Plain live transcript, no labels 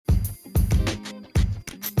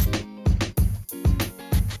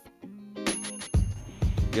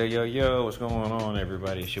Yo, what's going on,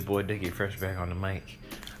 everybody? It's your boy Dickie Fresh back on the mic.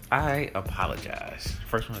 I apologize.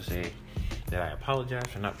 First, I want to say that I apologize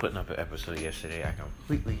for not putting up an episode yesterday. I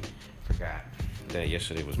completely forgot that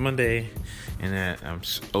yesterday was Monday and that I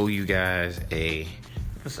owe you guys a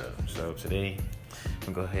episode. So today,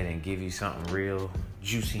 I'm going to go ahead and give you something real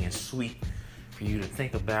juicy and sweet for you to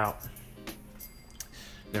think about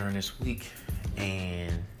during this week,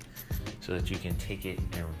 and so that you can take it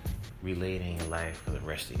and relay it in your life for the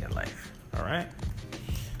rest of your life. All right?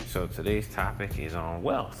 So today's topic is on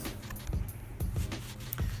wealth.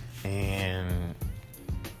 And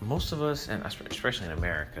most of us, and especially in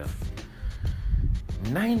America,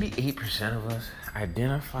 98% of us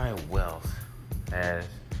identify wealth as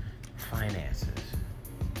finances.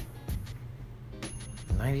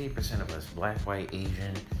 98% of us, black, white,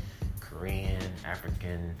 Asian, Korean,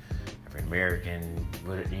 African American,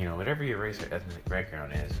 whatever your race or ethnic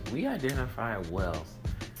background is, we identify wealth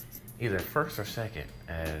either first or second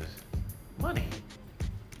as money.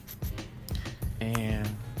 And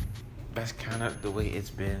that's kind of the way it's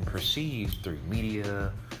been perceived through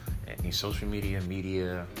media, social media,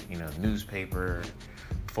 newspaper,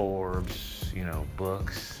 Forbes,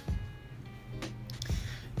 books.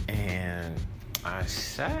 And I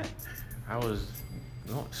was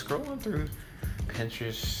scrolling through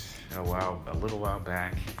Pinterest a little while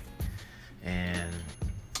back, and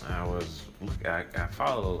I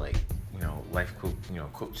follow life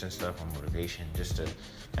quotes and stuff on motivation, just to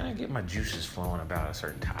kind of get my juices flowing about a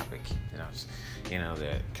certain topic,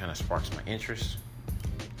 that kind of sparks my interest.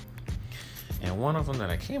 And one of them that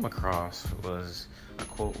I came across was a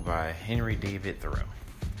quote by Henry David Thoreau.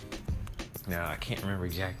 Now, I can't remember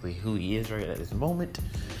exactly who he is right at this moment,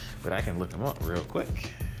 but I can look him up real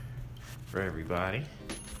quick for everybody.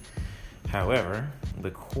 However,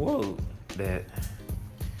 the quote that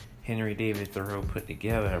Henry David Thoreau put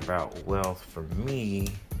together about wealth for me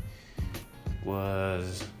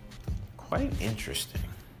was quite interesting.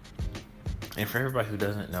 And for everybody who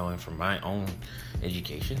doesn't know, and from my own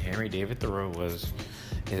education, Henry David Thoreau was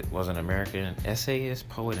an American essayist,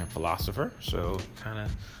 poet, and philosopher. So kind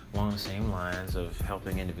of along the same lines of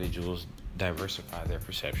helping individuals diversify their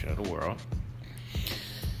perception of the world.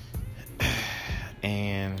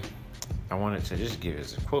 And I wanted to just give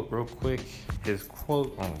his quote real quick. His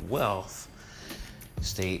quote on wealth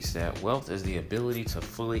states that wealth is the ability to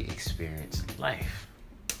fully experience life.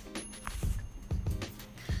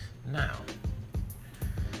 Now,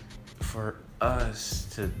 for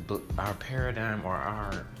us our paradigm, or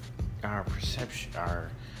our perception,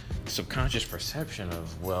 our subconscious perception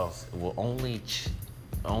of wealth will only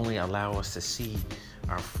allow us to see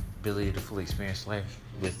our ability to fully experience life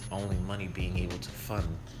with only money being able to fund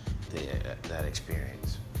that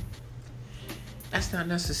experience. That's not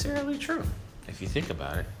necessarily true if you think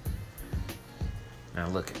about it. Now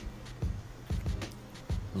look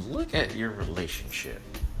at your relationship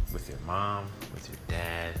with your mom, with your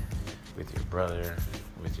dad, with your brother,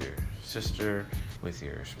 with your sister, with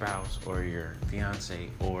your spouse, or your fiance,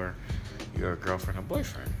 or your girlfriend or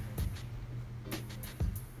boyfriend.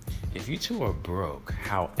 If you two are broke,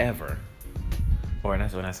 however, or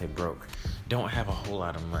that's when I say broke, don't have a whole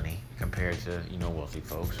lot of money compared to wealthy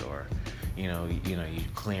folks, or you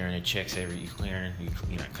clearing the checks you're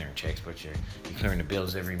not clearing checks, but you're clearing the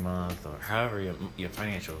bills every month, or however your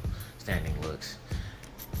financial standing looks,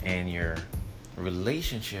 and your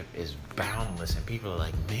relationship is boundless, and people are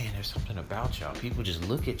like, man, there's something about y'all. People just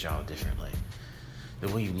look at y'all differently. The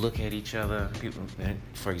way you look at each other. People,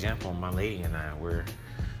 for example, my lady and I, we're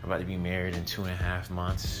about to be married in 2.5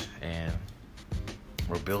 months, and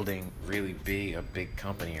we're building a big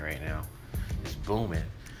company right now. It's booming.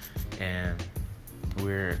 And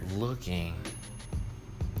we're looking,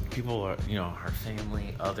 people are, our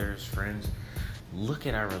family, others, friends, look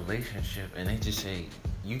at our relationship and they just say,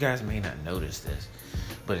 you guys may not notice this,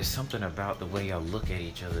 but it's something about the way y'all look at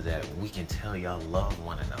each other that we can tell y'all love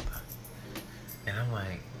one another. And I'm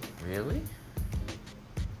like, really?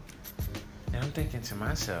 And I'm thinking to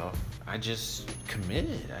myself, I just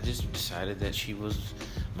committed. I just decided that she was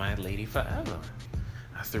my lady forever.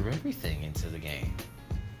 I threw everything into the game.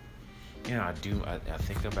 I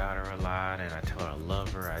think about her a lot, and I tell her I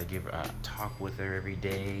love her. I talk with her every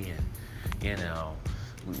day, and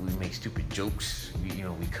we make stupid jokes.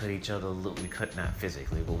 We cut each other a little. We cut, not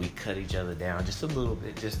physically, but we cut each other down just a little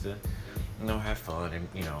bit, just to have fun and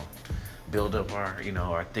build up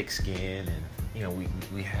our thick skin, and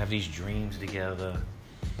we have these dreams together,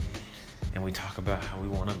 and we talk about how we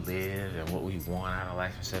want to live and what we want out of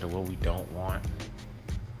life instead of what we don't want.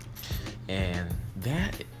 And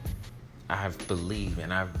that I believe,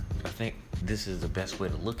 and I think this is the best way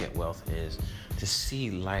to look at wealth, is to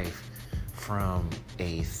see life from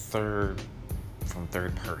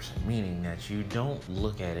third person, meaning that you don't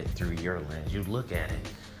look at it through your lens. You look at it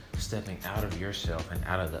stepping out of yourself and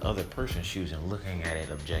out of the other person's shoes and looking at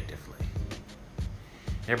it objectively.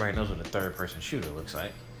 Everybody knows what a third person shooter looks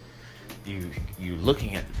like. You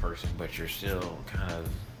looking at the person, but you're still kind of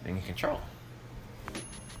in control.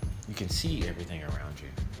 You can see everything around you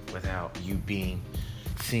without you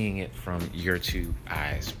seeing it from your two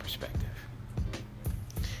eyes perspective.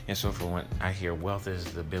 And so for when I hear wealth is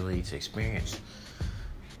the ability to experience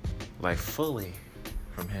life fully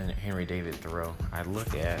from Henry David Thoreau, I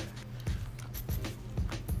look at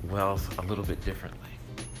wealth a little bit differently.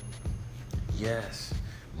 Yes,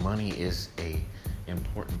 money is a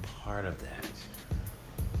important part of that.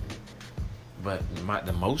 But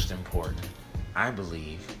the most important, I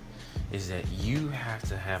believe, is that you have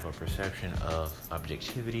to have a perception of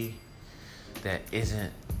objectivity that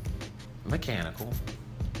isn't mechanical,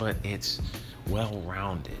 but it's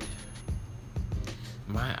well-rounded.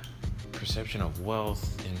 My perception of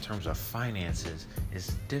wealth in terms of finances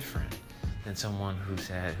is different than someone who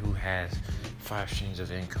has 5 streams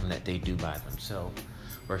of income that they do by themselves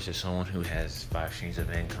versus someone who has 5 streams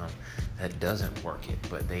of income that doesn't work it,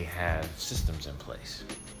 but they have systems in place.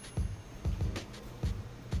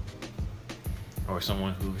 Or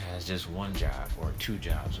someone who has just 1 job or 2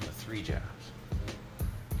 jobs or 3 jobs.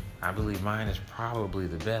 I believe mine is probably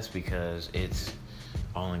the best because it's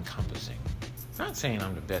all-encompassing. Not saying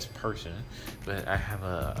I'm the best person, but I have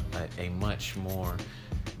a much more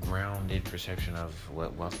grounded perception of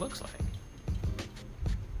what wealth looks like.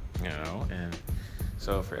 And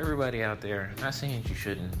so for everybody out there, not saying you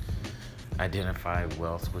shouldn't identify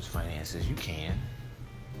wealth with finances. You can.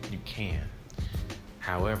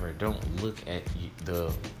 However, don't look at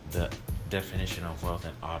the definition of wealth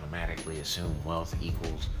and automatically assume wealth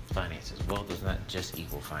equals finances. Wealth does not just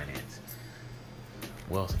equal finance.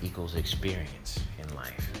 Wealth equals experience in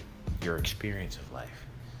life. Your experience of life.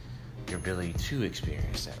 Your ability to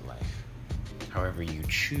experience that life. However you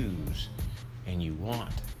choose and you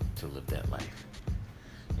want to live that life.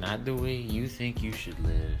 Not the way you think you should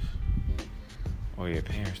live or your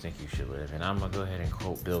parents think you should live. And I'm going to go ahead and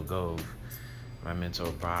quote Bill Gove, my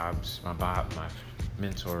mentor Bob's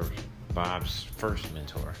first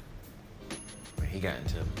mentor. When he got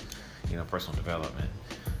into, personal development,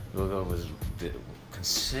 Bill Gove was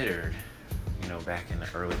considered, back in the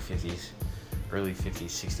early 50s,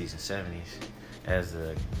 60s, and 70s as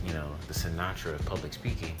the Sinatra of public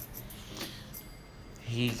speaking.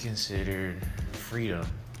 He considered freedom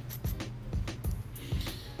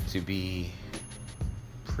to be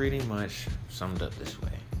pretty much summed up this way.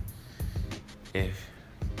 If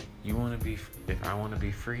I want to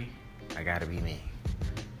be free, I gotta be me.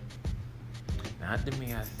 Not the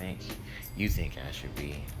me I think you think I should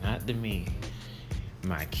be. Not the me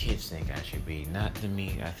my kids think I should be. Not the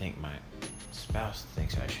me I think my spouse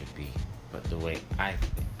thinks I should be. But the way I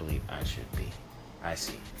believe I should be. I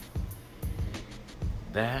see.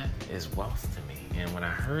 That is wealth to me. And when I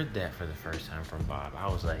heard that for the first time from Bob, I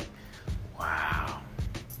was like, wow.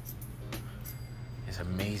 It's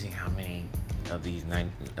amazing how many of these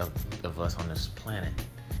of us on this planet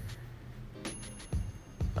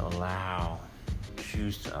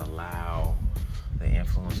choose to allow the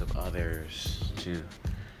influence of others to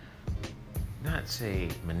not say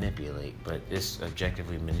manipulate, but just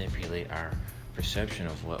objectively manipulate our perception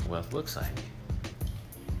of what wealth looks like.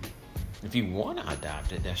 If you want to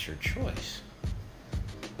adopt it, that's your choice.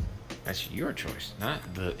 That's your choice, not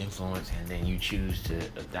the influence, and then you choose to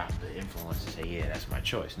adopt the influence and say, yeah, that's my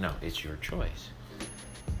choice. No, it's your choice.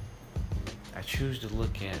 I choose to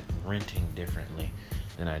look at renting differently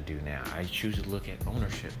than I do now. I choose to look at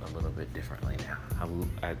ownership a little bit differently now.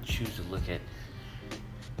 I choose to look at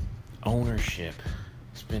ownership,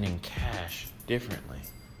 spending cash differently.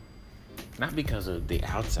 Not because of the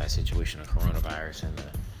outside situation of coronavirus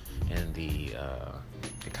and the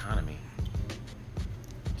economy.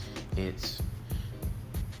 It's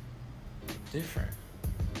different.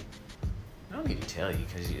 I don't need to tell you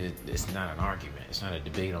because it's not an argument. It's not a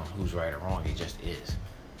debate on who's right or wrong. It just is.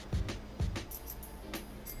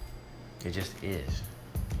 It just is.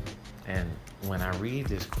 And when I read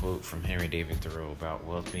this quote from Henry David Thoreau about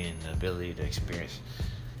wealth being the ability to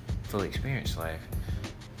fully experience life,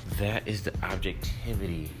 that is the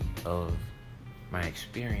objectivity of my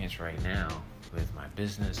experience right now with my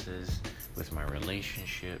businesses, with my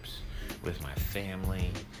relationships, with my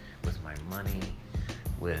family, with my money,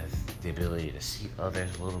 with the ability to see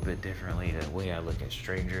others a little bit differently, the way I look at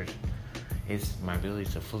strangers. It's my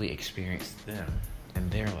ability to fully experience them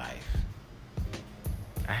and their life.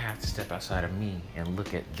 I have to step outside of me and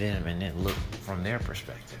look at them and then look from their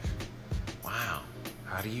perspective. Wow,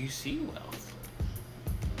 how do you see wealth?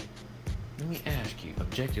 Let me ask you,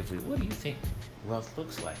 objectively, what do you think wealth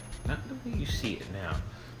looks like? Not the way you see it now,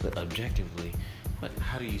 but objectively,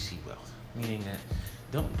 how do you see wealth? Meaning that,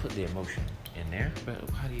 don't put the emotion in there, but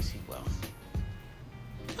how do you see wealth?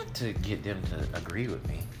 Not to get them to agree with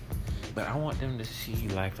me, but I want them to see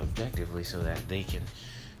life objectively so that they can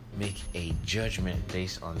make a judgment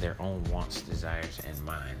based on their own wants, desires, and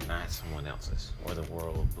mine, not someone else's, or the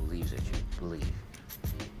world believes that you believe.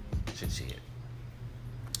 Should see it.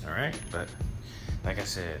 All right, but like I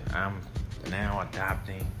said, I'm now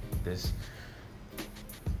adopting this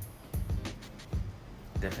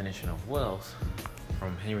definition of wealth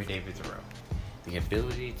from Henry David Thoreau: the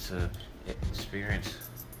ability to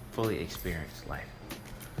fully experience life.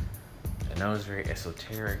 I know it's very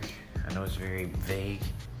esoteric. I know it's very vague.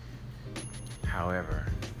 However,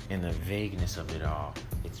 in the vagueness of it all,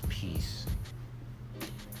 it's peace.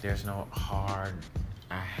 There's no hard,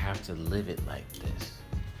 I have to live it like this.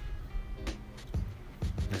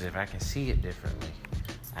 Because if I can see it differently,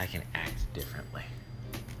 I can act differently.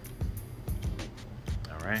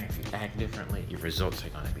 Alright? If you act differently, your results are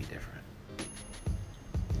going to be different.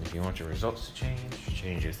 If you want your results to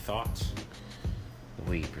change your thoughts, the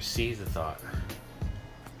way you perceive the thought,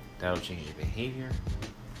 that'll change your behavior,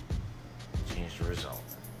 change the result.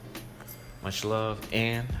 Much love,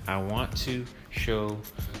 and I want to show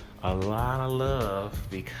a lot of love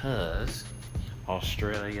because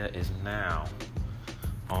Australia is now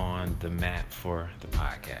on the map for the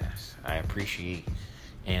podcast. I appreciate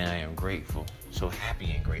and I am grateful, so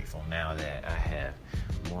happy and grateful now that I have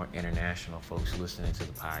more international folks listening to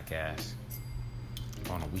the podcast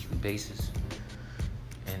on a weekly basis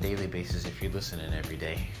and daily basis if you're listening every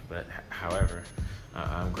day. But however,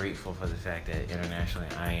 I'm grateful for the fact that internationally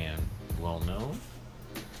I am well known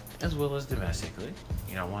as well as domestically.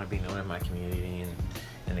 You know, I want to be known in my community and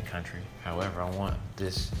in the country. However, I want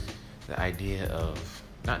the idea of,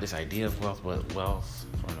 not this idea of wealth, but wealth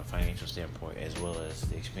from a financial standpoint as well as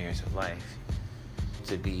the experience of life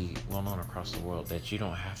to be well known across the world, that you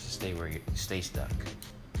don't have to stay stuck.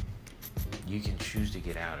 You can choose to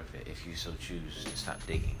get out of it if you so choose to stop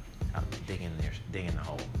digging the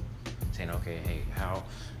hole. Saying, okay, hey,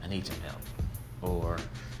 I need some help. Or,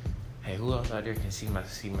 hey, who else out there can see my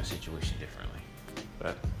situation differently?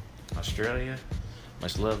 But Australia,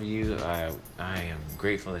 much love to you. I am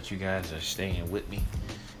grateful that you guys are staying with me.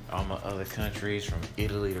 All my other countries, from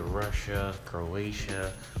Italy to Russia,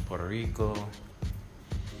 Croatia, Puerto Rico,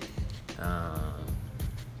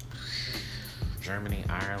 Germany,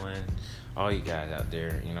 Ireland, all you guys out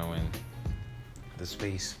there, you know, in the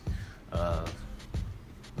space of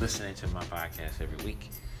listening to my podcast every week.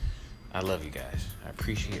 I love you guys. I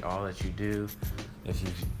appreciate all that you do. If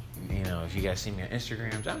you guys see me on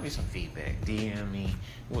Instagram, drop me some feedback. DM me.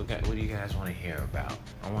 What do you guys want to hear about?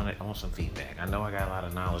 I want some feedback. I know I got a lot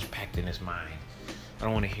of knowledge packed in this mind. I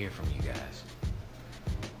don't want to hear from you guys.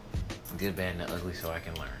 Good, bad, and the ugly, so I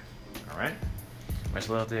can learn. All right? Much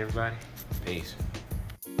love to everybody. Peace.